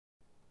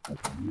Oh,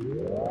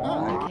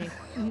 okay.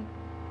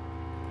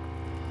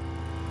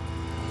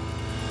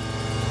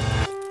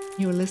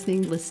 You're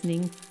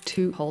listening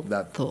to Hold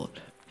That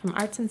Thought from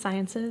Arts and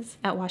Sciences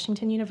at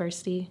Washington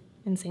University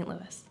in St.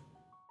 Louis.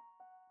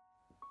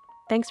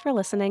 Thanks for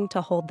listening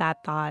to Hold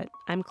That Thought.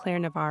 I'm Claire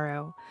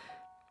Navarro.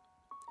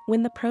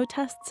 When the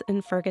protests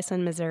in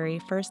Ferguson, Missouri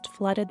first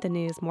flooded the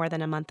news more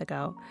than a month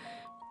ago,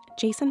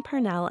 Jason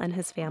Purnell and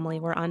his family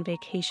were on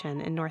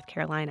vacation in North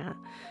Carolina.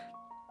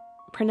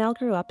 Purnell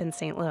grew up in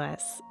St.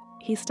 Louis.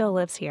 He still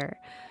lives here.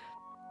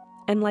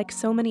 And like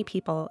so many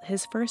people,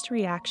 his first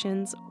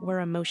reactions were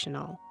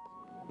emotional.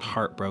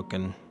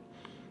 Heartbroken,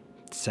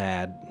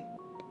 sad,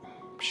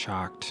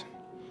 shocked,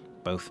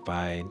 both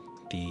by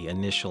the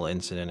initial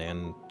incident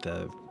and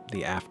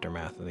the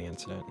aftermath of the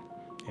incident.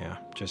 Yeah,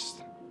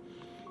 just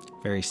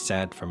very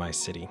sad for my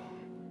city.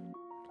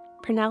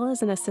 Purnell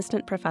is an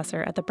assistant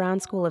professor at the Brown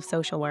School of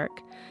Social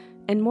Work.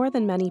 And more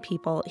than many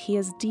people, he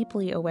is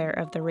deeply aware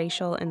of the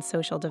racial and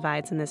social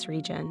divides in this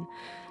region.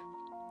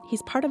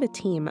 He's part of a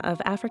team of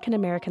African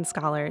American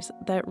scholars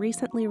that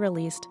recently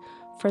released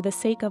For the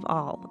Sake of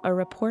All, a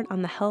report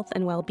on the health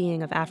and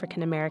well-being of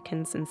African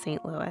Americans in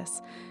St.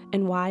 Louis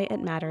and why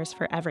it matters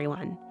for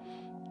everyone.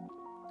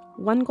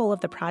 One goal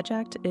of the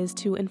project is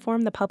to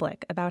inform the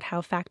public about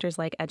how factors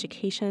like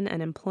education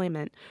and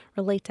employment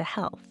relate to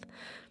health.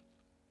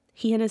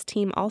 He and his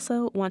team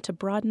also want to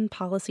broaden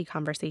policy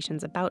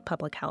conversations about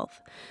public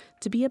health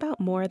to be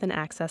about more than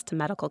access to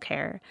medical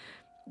care.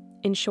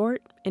 In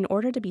short, in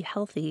order to be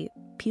healthy,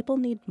 people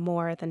need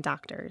more than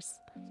doctors.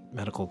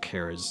 Medical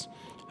care is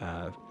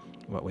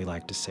what we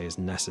like to say is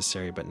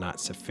necessary but not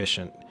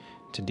sufficient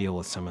to deal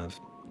with some of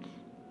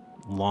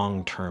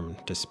long-term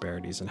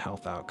disparities in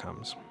health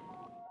outcomes.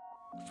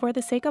 For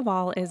the Sake of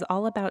All is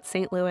all about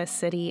St. Louis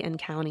City and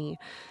County.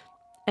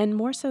 And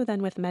more so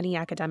than with many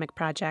academic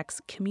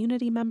projects,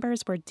 community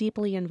members were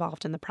deeply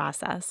involved in the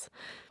process.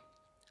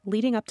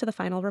 Leading up to the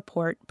final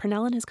report,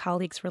 Purnell and his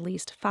colleagues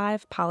released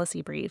 5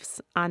 policy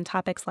briefs on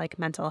topics like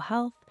mental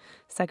health,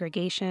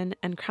 segregation,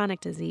 and chronic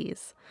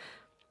disease.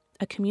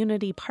 A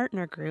community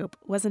partner group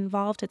was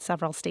involved at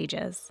several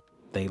stages.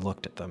 They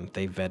looked at them.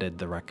 They vetted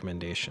the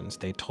recommendations.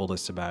 They told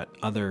us about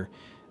other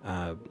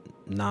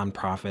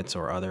nonprofits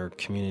or other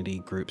community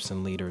groups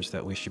and leaders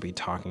that we should be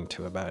talking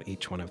to about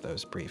each one of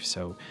those briefs.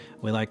 So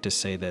we like to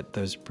say that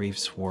those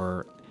briefs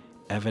were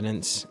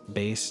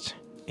evidence-based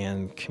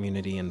and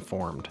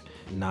community-informed,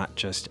 not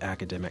just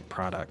academic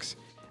products.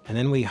 And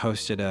then we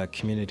hosted a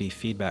community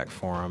feedback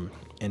forum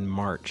in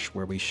March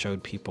where we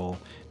showed people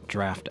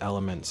draft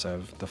elements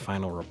of the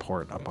final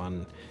report up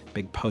on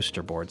big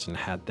poster boards and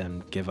had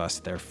them give us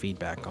their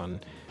feedback on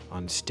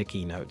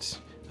sticky notes.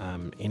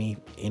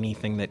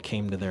 Anything that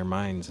came to their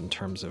minds in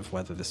terms of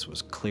whether this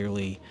was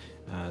clearly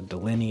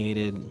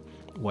delineated,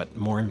 what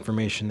more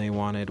information they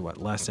wanted, what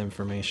less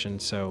information.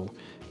 So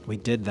we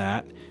did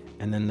that,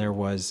 and then there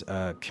was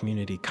a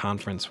community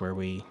conference where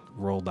we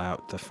rolled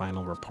out the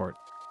final report.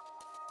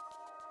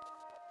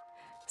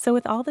 So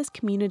with all this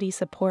community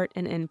support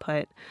and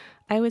input,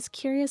 I was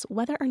curious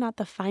whether or not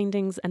the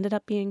findings ended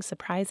up being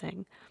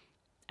surprising.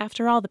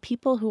 After all, the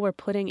people who were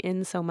putting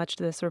in so much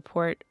to this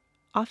report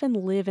often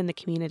live in the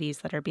communities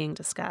that are being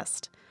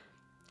discussed.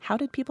 How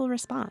did people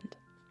respond?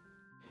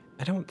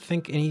 I don't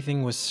think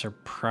anything was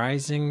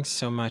surprising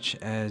so much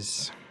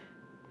as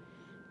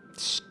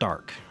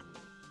stark.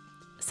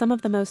 Some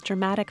of the most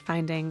dramatic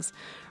findings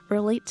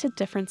relate to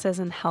differences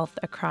in health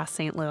across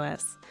St.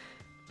 Louis,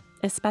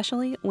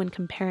 especially when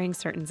comparing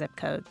certain zip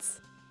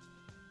codes.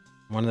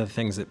 One of the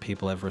things that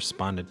people have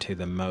responded to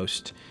the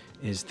most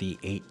is the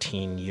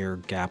 18-year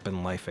gap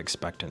in life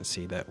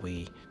expectancy that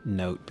we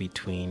note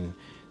between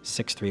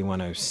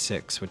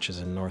 63106, which is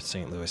in North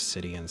St. Louis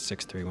City, and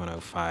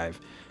 63105,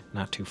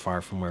 not too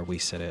far from where we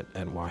sit at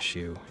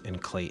WashU in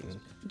Clayton.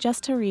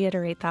 Just to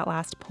reiterate that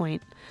last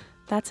point,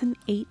 that's an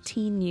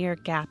 18-year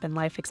gap in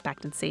life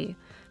expectancy.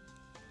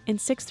 In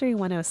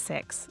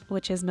 63106,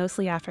 which is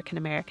mostly African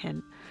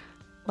American,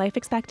 life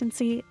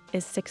expectancy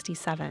is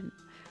 67.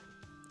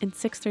 In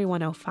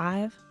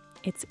 63105,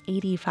 it's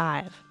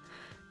 85.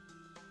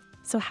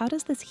 So how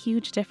does this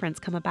huge difference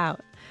come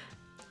about?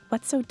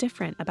 What's so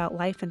different about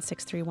life in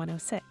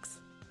 63106?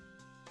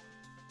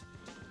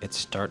 It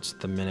starts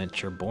the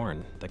minute you're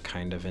born, the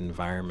kind of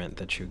environment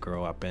that you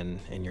grow up in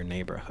your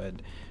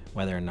neighborhood,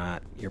 whether or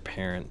not your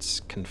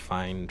parents can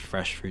find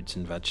fresh fruits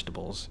and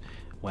vegetables,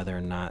 whether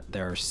or not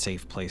there are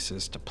safe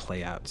places to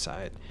play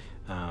outside,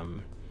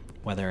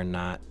 whether or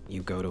not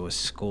you go to a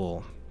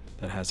school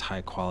that has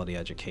high quality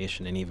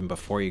education, and even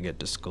before you get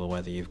to school,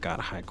 whether you've got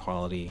high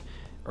quality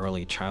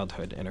early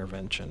childhood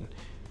intervention.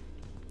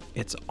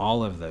 It's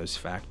all of those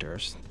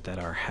factors that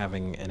are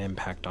having an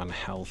impact on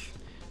health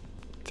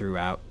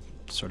throughout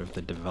sort of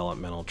the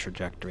developmental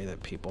trajectory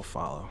that people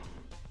follow.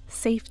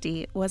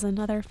 Safety was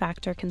another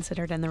factor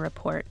considered in the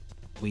report.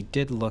 We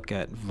did look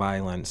at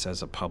violence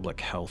as a public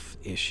health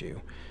issue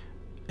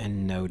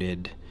and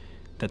noted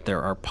that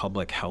there are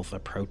public health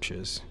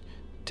approaches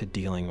to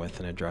dealing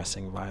with and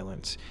addressing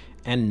violence,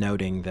 and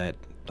noting that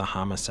the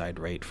homicide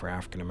rate for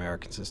African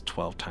Americans is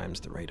 12 times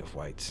the rate of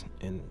whites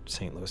in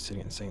St. Louis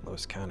City and St.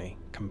 Louis County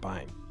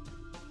combined.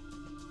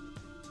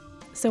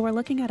 So we're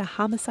looking at a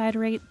homicide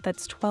rate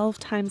that's 12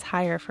 times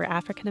higher for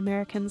African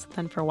Americans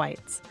than for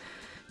whites,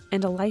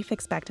 and a life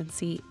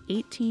expectancy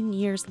 18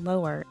 years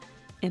lower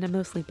in a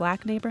mostly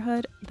black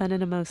neighborhood than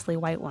in a mostly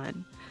white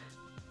one.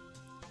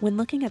 When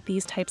looking at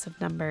these types of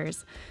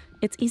numbers,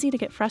 it's easy to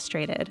get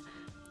frustrated,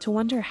 to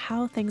wonder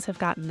how things have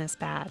gotten this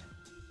bad.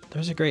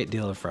 There's a great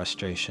deal of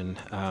frustration.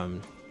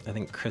 I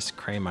think Chris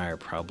Krameyer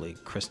probably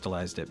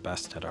crystallized it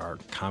best at our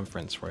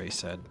conference where he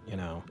said,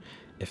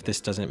 if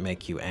this doesn't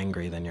make you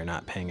angry, then you're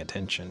not paying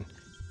attention.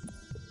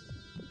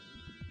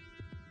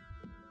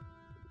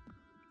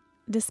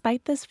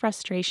 Despite this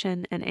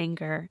frustration and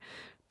anger,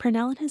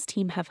 Purnell and his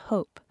team have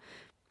hope.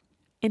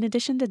 In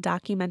addition to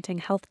documenting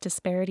health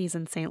disparities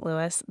in St.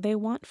 Louis, they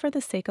want For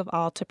the Sake of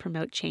All to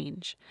promote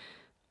change.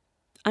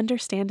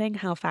 Understanding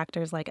how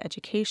factors like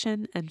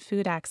education and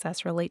food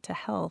access relate to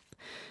health,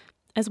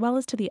 as well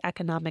as to the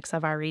economics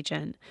of our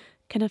region,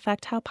 can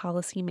affect how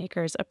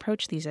policymakers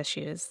approach these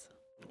issues.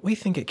 We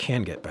think it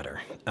can get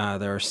better.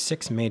 There are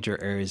 6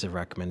 major areas of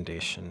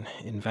recommendation: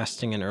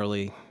 investing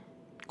in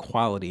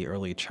quality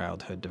early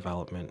childhood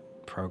development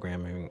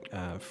programming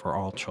for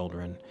all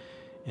children,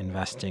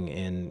 investing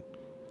in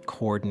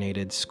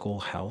coordinated school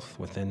health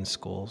within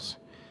schools,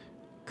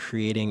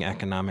 creating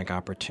economic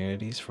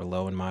opportunities for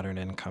low and moderate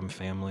income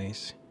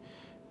families,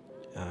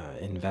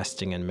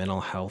 investing in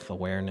mental health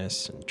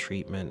awareness and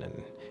treatment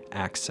and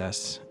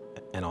access,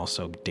 and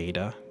also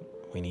data.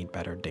 We need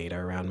better data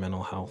around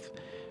mental health.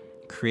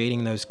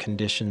 Creating those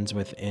conditions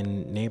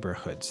within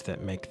neighborhoods that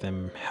make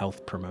them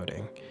health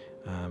promoting.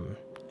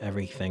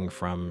 Everything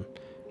from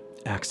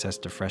access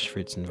to fresh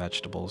fruits and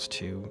vegetables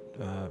to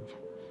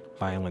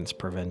violence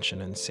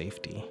prevention and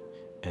safety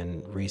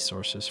and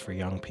resources for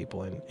young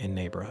people in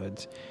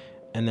neighborhoods.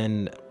 And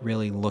then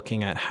really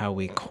looking at how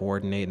we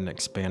coordinate and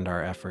expand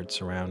our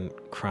efforts around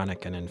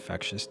chronic and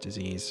infectious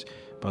disease,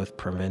 both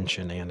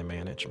prevention and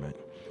management.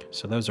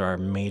 So those are our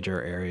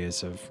major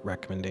areas of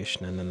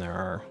recommendation, and then there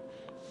are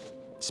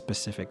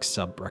specific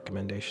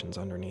sub-recommendations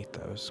underneath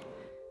those.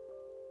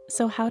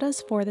 So how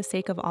does For the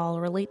Sake of All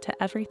relate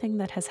to everything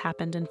that has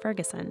happened in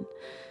Ferguson?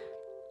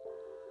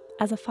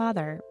 As a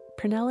father,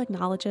 Purnell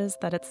acknowledges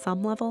that at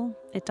some level,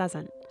 it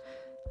doesn't.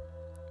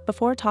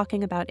 Before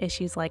talking about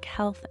issues like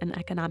health and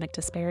economic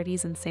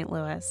disparities in St.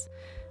 Louis,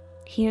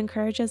 he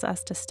encourages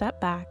us to step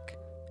back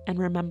and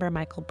remember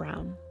Michael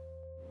Brown.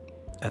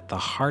 At the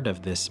heart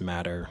of this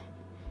matter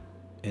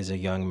is a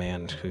young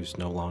man who's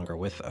no longer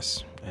with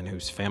us and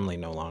whose family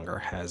no longer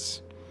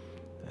has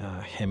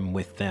him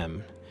with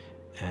them.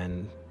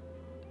 And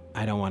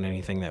I don't want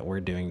anything that we're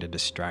doing to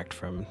distract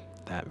from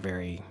that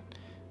very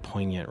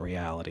poignant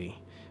reality.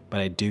 But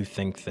I do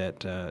think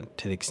that to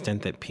the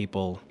extent that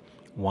people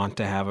want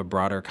to have a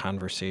broader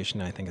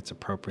conversation, I think it's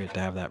appropriate to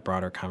have that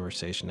broader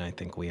conversation. I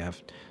think we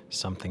have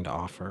something to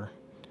offer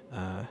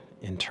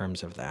in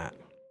terms of that.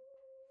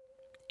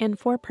 And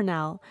for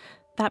Purnell,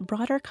 that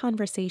broader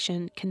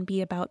conversation can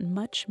be about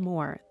much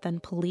more than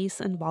police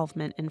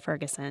involvement in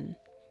Ferguson.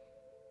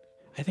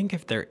 I think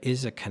if there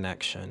is a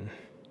connection,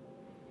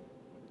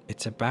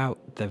 it's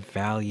about the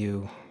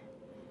value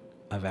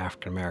of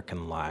African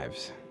American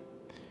lives.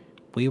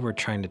 We were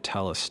trying to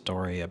tell a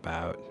story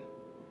about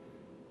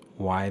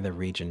why the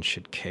region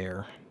should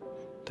care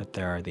that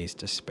there are these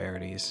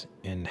disparities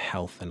in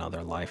health and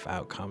other life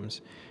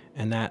outcomes.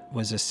 And that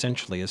was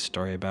essentially a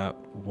story about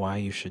why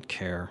you should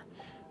care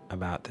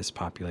about this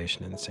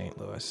population in St.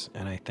 Louis.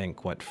 And I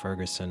think what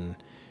Ferguson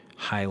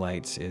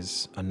highlights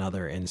is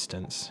another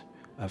instance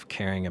of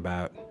caring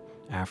about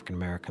African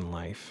American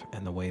life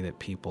and the way that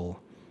people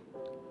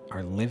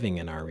are living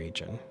in our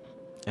region,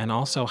 and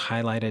also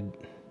highlighted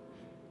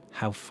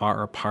how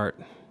far apart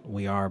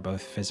we are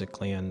both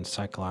physically and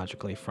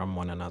psychologically from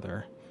one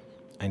another.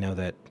 I know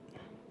that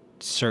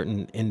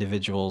certain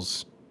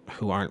individuals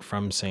who aren't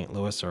from St.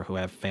 Louis or who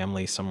have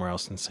family somewhere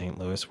else in St.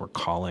 Louis were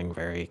calling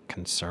very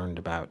concerned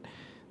about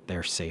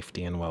their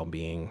safety and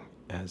well-being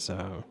as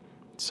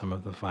some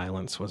of the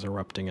violence was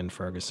erupting in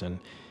Ferguson.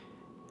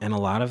 And a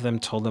lot of them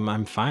told them,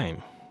 I'm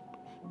fine.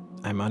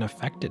 I'm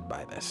unaffected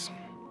by this.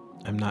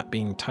 I'm not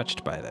being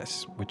touched by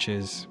this, which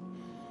is,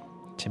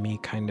 to me,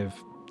 kind of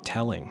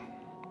telling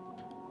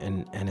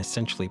and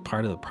essentially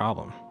part of the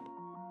problem.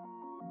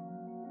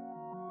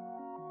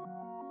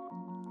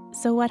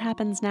 So what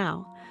happens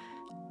now?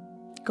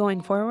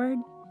 Going forward,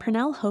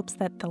 Purnell hopes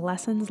that the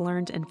lessons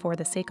learned in For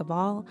the Sake of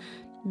All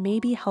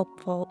may be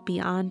helpful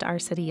beyond our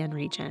city and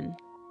region.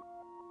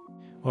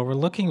 Well, we're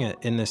looking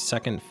at, in this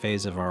second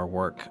phase of our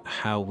work,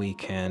 how we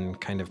can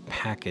kind of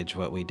package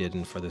what we did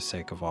in For the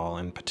Sake of All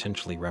and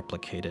potentially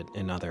replicate it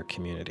in other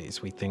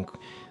communities. We think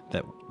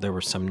that there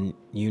were some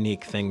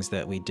unique things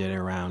that we did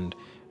around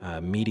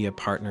media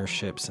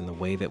partnerships and the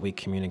way that we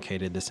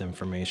communicated this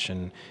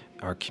information,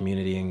 our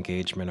community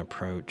engagement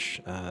approach,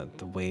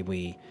 the way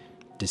we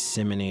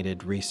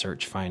disseminated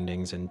research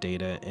findings and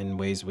data in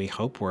ways we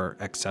hope were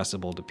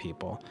accessible to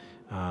people.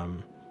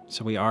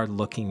 So we are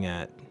looking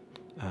at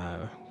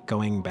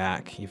going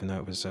back, even though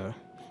it was a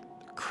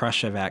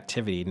crush of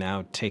activity,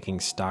 now taking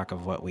stock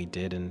of what we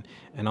did and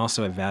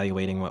also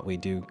evaluating what we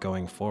do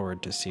going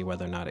forward to see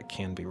whether or not it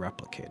can be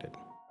replicated.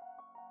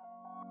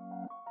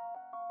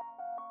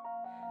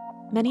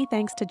 Many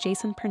thanks to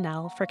Jason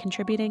Purnell for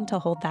contributing to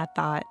Hold That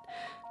Thought.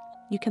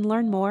 You can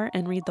learn more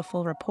and read the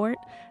full report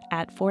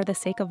at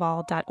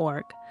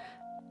forthesakeofall.org.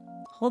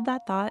 Hold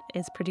That Thought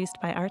is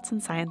produced by Arts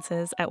and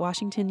Sciences at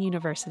Washington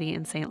University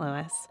in St.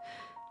 Louis.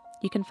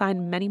 You can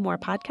find many more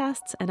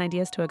podcasts and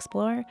ideas to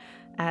explore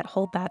at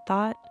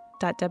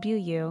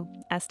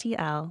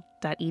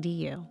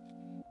holdthatthought.wustl.edu.